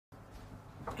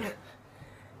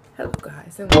Hello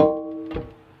guys, I'm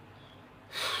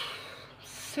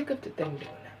sick of the thing doing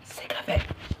that. Sick of it.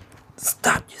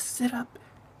 Stop, just sit up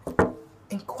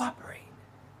and cooperate.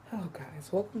 Hello guys,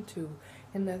 welcome to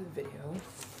another video.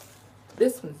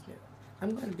 This one's new.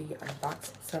 I'm going to be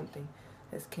unboxing something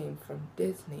that came from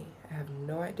Disney. I have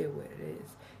no idea what it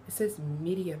is. It says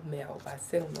Media Mail, but I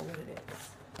still don't know what it is.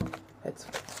 That's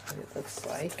what it looks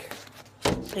like.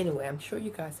 Anyway, I'm sure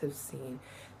you guys have seen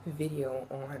the video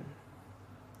on,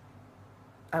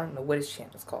 I don't know what his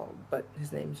channel's called, but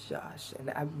his name's Josh,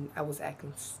 and I was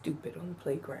acting stupid on the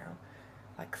playground,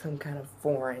 like some kind of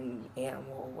foreign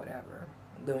animal or whatever,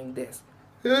 doing this.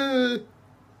 No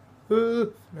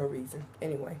reason.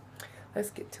 Anyway, let's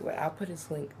get to it. I'll put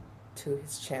his link to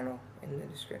his channel in the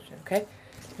description, okay?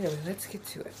 Anyway, let's get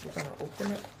to it. We're gonna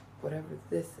open up whatever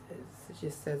this is. It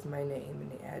just says my name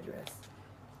and the address.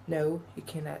 No, you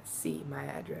cannot see my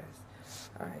address.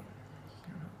 Alright.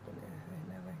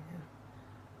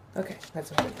 Okay,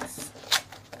 let's open this.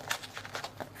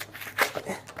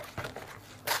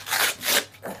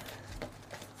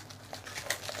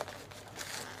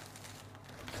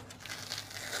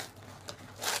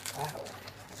 Wow.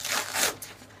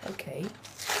 Okay.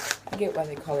 I get why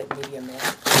they call it Media Mail.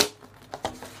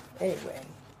 Anyway.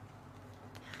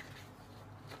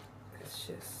 It's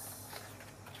just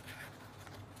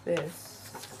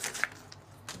this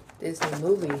Disney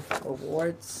Movie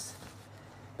Awards.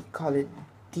 They call it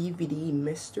DVD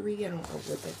Mystery. I don't know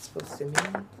what that's supposed to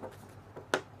mean.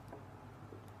 It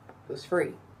was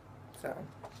free. So,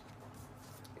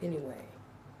 anyway.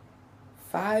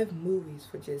 5 movies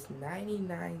for just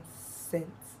 99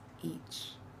 cents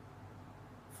each.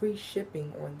 Free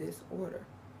shipping on this order.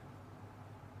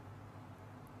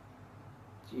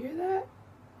 Did you hear that?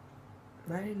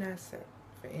 99 cents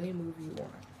for any movie you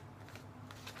want.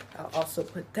 I'll also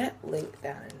put that link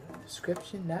down in the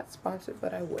description. Not sponsored,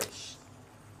 but I wish.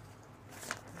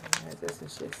 This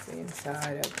is just the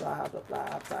inside of blah, blah,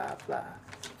 blah, blah, blah.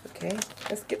 Okay,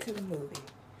 let's get to the movie.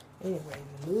 Anyway,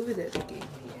 the movie that they gave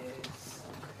me is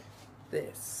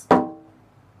this.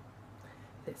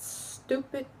 This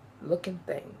stupid looking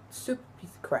thing. Stupid piece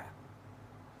of crap.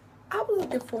 I was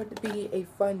looking for it to be a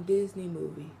fun Disney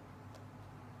movie.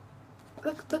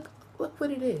 Look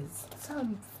what it is.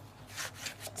 Some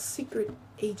secret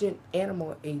agent,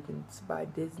 animal agents by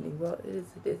Disney. Well, it is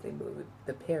a Disney movie,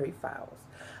 The Perry Files.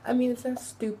 I mean, it's not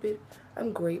stupid.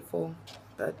 I'm grateful,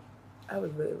 but I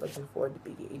was really looking forward to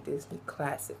be a Disney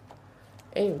classic.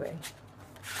 Anyway,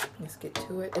 let's get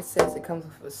to it. It says it comes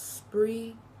with a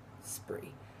free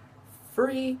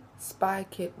spy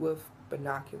kit with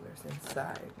binoculars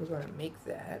inside. We're going to make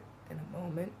that in a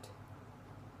moment.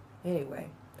 Anyway,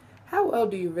 how well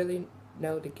do you really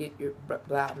know to get your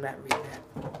blah? I'm not reading that.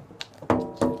 I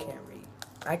can't read.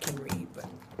 I can read, but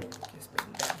just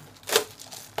being dumb.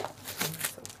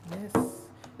 Let's open this.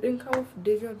 It didn't come with a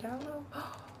digital download?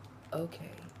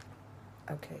 Okay.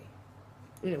 Okay.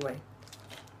 Anyway,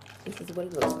 this is what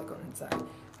it looks like on the inside.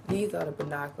 These are the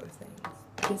binocular things.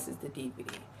 This is the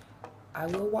DVD. I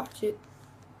will watch it,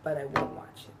 but I won't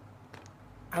watch it.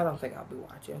 I don't think I'll be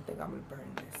watching. I think I'm going to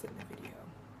burn this in the video.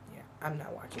 Yeah, I'm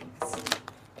not watching this.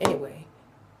 Anyway,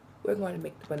 we're going to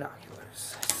make the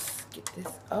binoculars. Let's get this.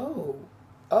 Oh.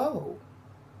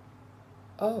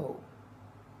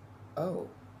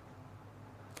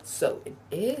 So it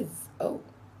is.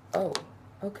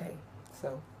 Okay.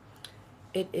 So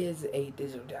it is a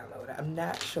digital download. I'm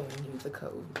not showing you the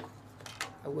code.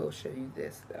 I will show you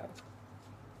this though.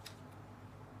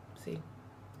 See?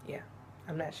 Yeah.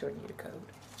 I'm not showing you the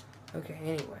code. Okay,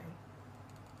 anyway.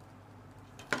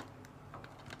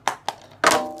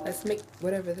 Let's make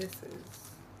whatever this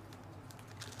is.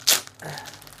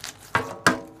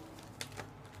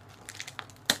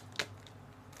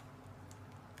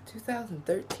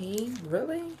 2013?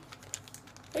 Really?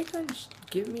 They couldn't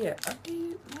give me an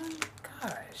updated one?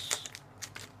 Gosh.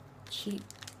 Cheap.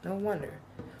 No wonder.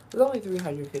 It was only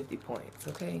 350 points,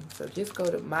 okay? So just go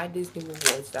to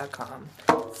mydisneyrewards.com.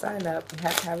 Sign up. You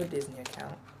have to have a Disney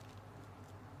account.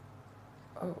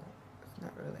 Oh, it's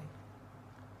not really.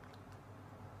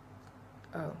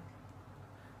 Oh.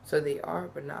 So they are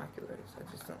binoculars. I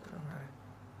just don't know how to...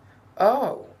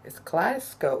 Oh, it's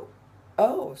kaleidoscope.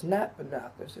 Oh, it's not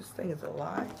binoculars. This thing is a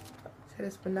lie. It said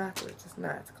it's binoculars. It's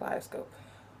not. It's kaleidoscope.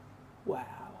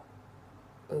 Wow.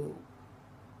 Ooh.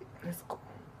 That's cool.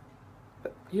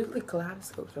 But usually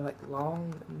kaleidoscopes are like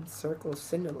long circle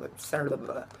cylinder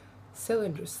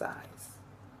size.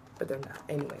 But they're not.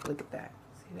 Anyway, look at that.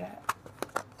 See that?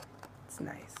 It's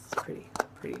nice. Pretty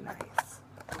nice.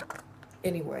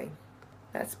 Anyway,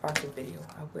 that's sponsored video.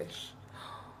 I wish.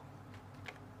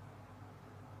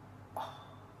 Oh,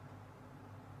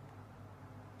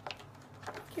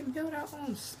 can build our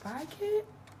own spy kit?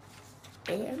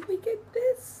 And we get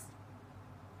this?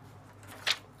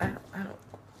 I don't know.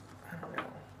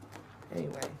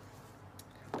 Anyway,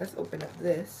 let's open up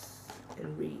this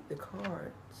and read the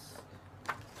cards.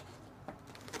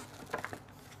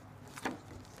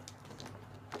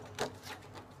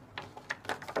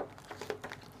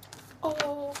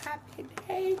 Oh, happy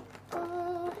day.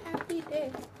 Oh, happy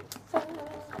day. Oh,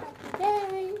 happy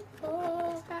day.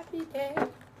 Oh, happy day.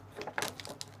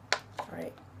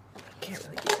 Alright. I can't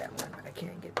really get that one, but I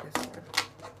can get this one.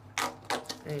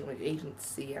 Anyway, Agent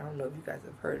C. I don't know if you guys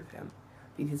have heard of him.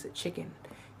 But he's a chicken.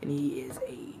 And he is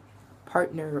a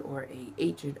partner or a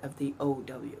agent of the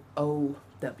OWCA.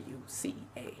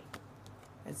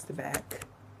 That's the back.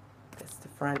 That's the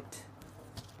front.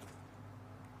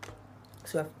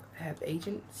 So I have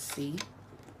Agent C.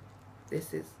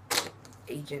 This is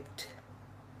Agent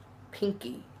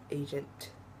Pinky.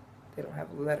 Agent. They don't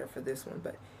have a letter for this one,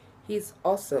 but he's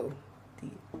also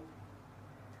the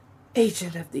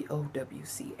agent of the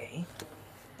OWCA.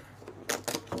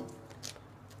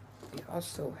 We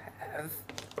also have,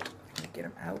 let me get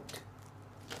him out.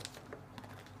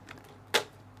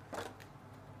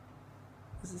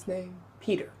 What's his name?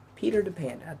 Peter. Peter the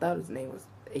Panda. I thought his name was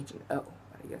Agent O,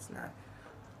 but I guess not.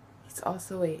 He's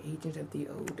also an agent of the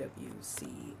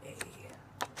OWCA.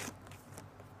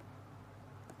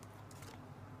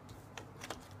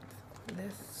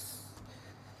 This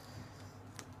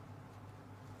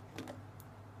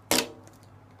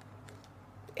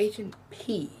Agent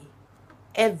P.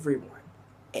 Everyone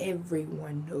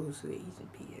knows who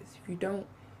Agent P is. If you don't,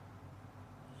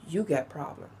 you got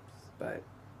problems. But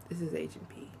this is Agent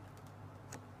P.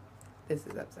 This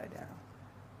is upside down.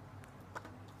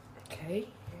 Okay,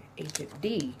 Agent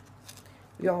D.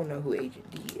 We all know who Agent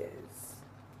D is.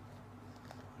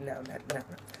 No.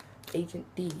 Agent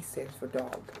D stands for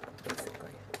dog,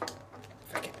 basically.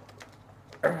 Okay.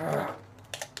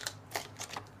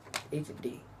 Agent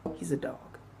D. He's a dog.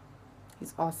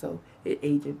 He's also an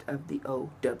agent of the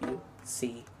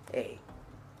OWCA.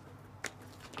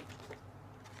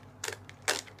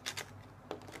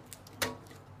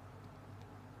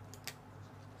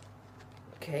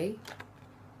 Okay.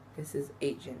 This is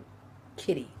Agent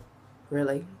Kitty.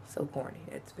 Really? So corny.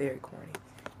 It's very corny.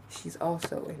 She's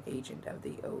also an agent of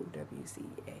the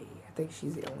OWCA. I think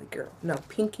she's the only girl. No,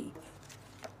 Pinky.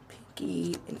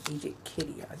 Pinky and Agent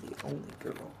Kitty are the only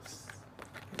girls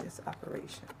in this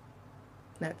operation.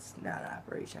 That's not an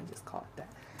operation, I just call it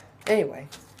that. Anyway,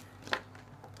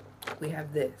 we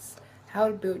have this. How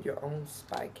to build your own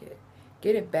spy kit.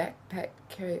 Get a backpack,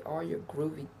 carry all your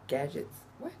groovy gadgets.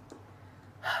 What?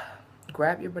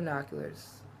 Grab your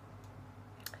binoculars.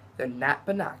 They're not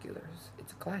binoculars.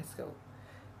 It's a kaleidoscope.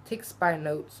 Take spy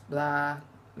notes, blah.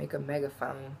 Make a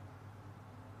megaphone.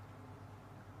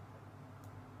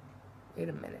 Wait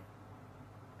a minute.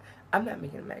 I'm not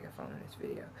making a megaphone in this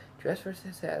video. Dress for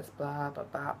success, blah, blah,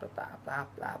 blah, blah, blah, blah,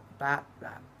 blah, blah,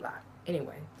 blah, blah.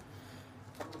 Anyway,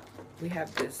 we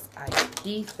have this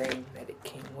ID thing that it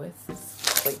came with.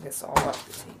 Clean this all up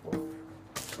the table.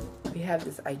 We have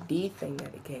this ID thing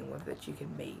that it came with that you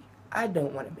can make. I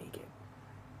don't want to make it.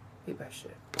 Maybe I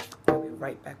should. I'll be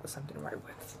right back with something to write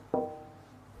with.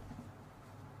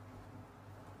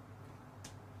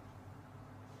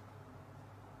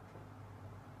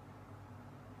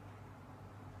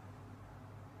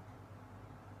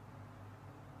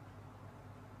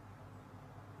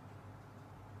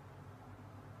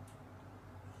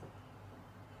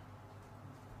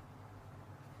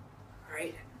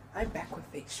 Alright, I'm back with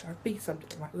a Sharpie, something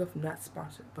to write with, not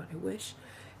sponsored, but I wish.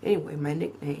 Anyway, my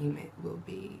nickname, it will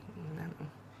be, I don't know,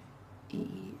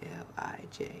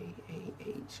 E-L-I-J-A-H,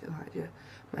 Elijah.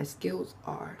 My skills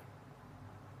are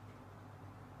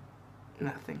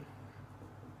nothing.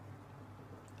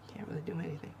 Can't really do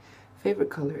anything. Favorite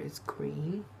color is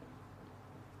green.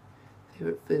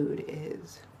 Favorite food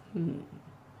is,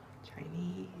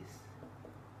 Chinese.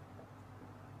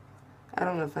 I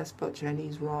don't know if I spelled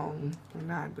Chinese wrong or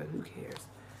not, but who cares?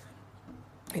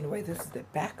 Anyway, this is the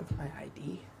back of my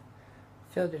ID.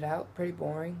 Filled it out. Pretty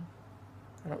boring.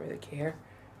 I don't really care.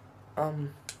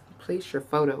 Place your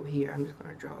photo here. I'm just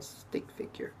going to draw a stick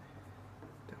figure.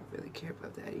 Don't really care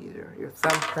about that either. Your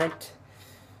thumbprint.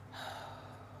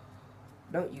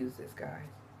 Don't use this,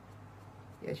 guys.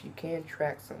 Yes, you can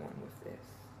track someone with this.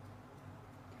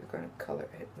 You're going to color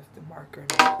it with the marker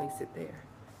and place it there.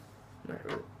 Not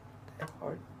really that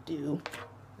hard to do.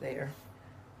 There.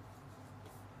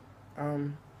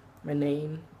 My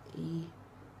name, E-L-I-J-A-H.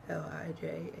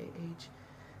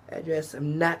 Address,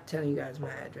 I'm not telling you guys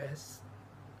my address.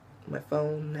 My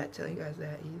phone, not telling you guys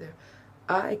that either.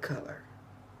 Eye color.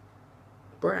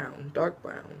 brown, dark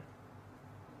brown.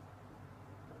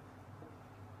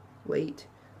 Weight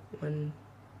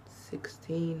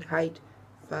 116, height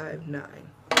 5'9".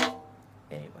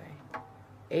 Anyway,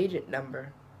 agent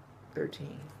number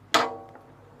 13.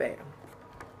 Bam.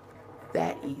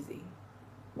 That easy.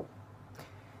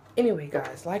 Anyway,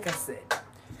 guys, like I said,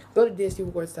 go to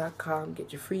DisneyWars.com,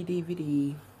 get your free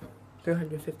DVD,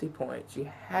 350 points.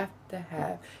 You have to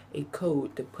have a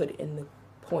code to put in the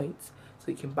points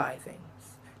so you can buy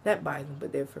things. Not buy them,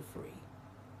 but they're for free.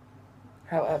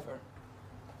 However,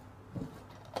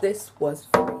 this was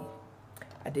free.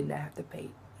 I did not have to pay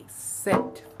a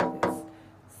cent for this.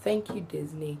 Thank you,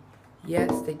 Disney.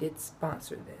 Yes, they did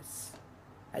sponsor this.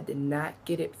 I did not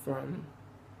get it from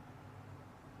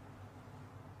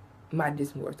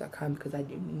MyDisneyWorks.com because I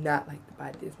do not like to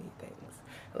buy Disney things.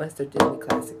 Unless they're Disney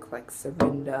classics like Snow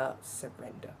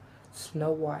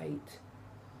White,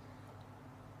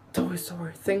 Toy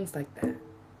Story, things like that.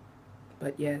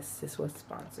 But yes, this was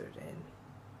sponsored, and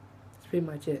that's pretty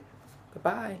much it.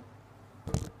 Bye-bye.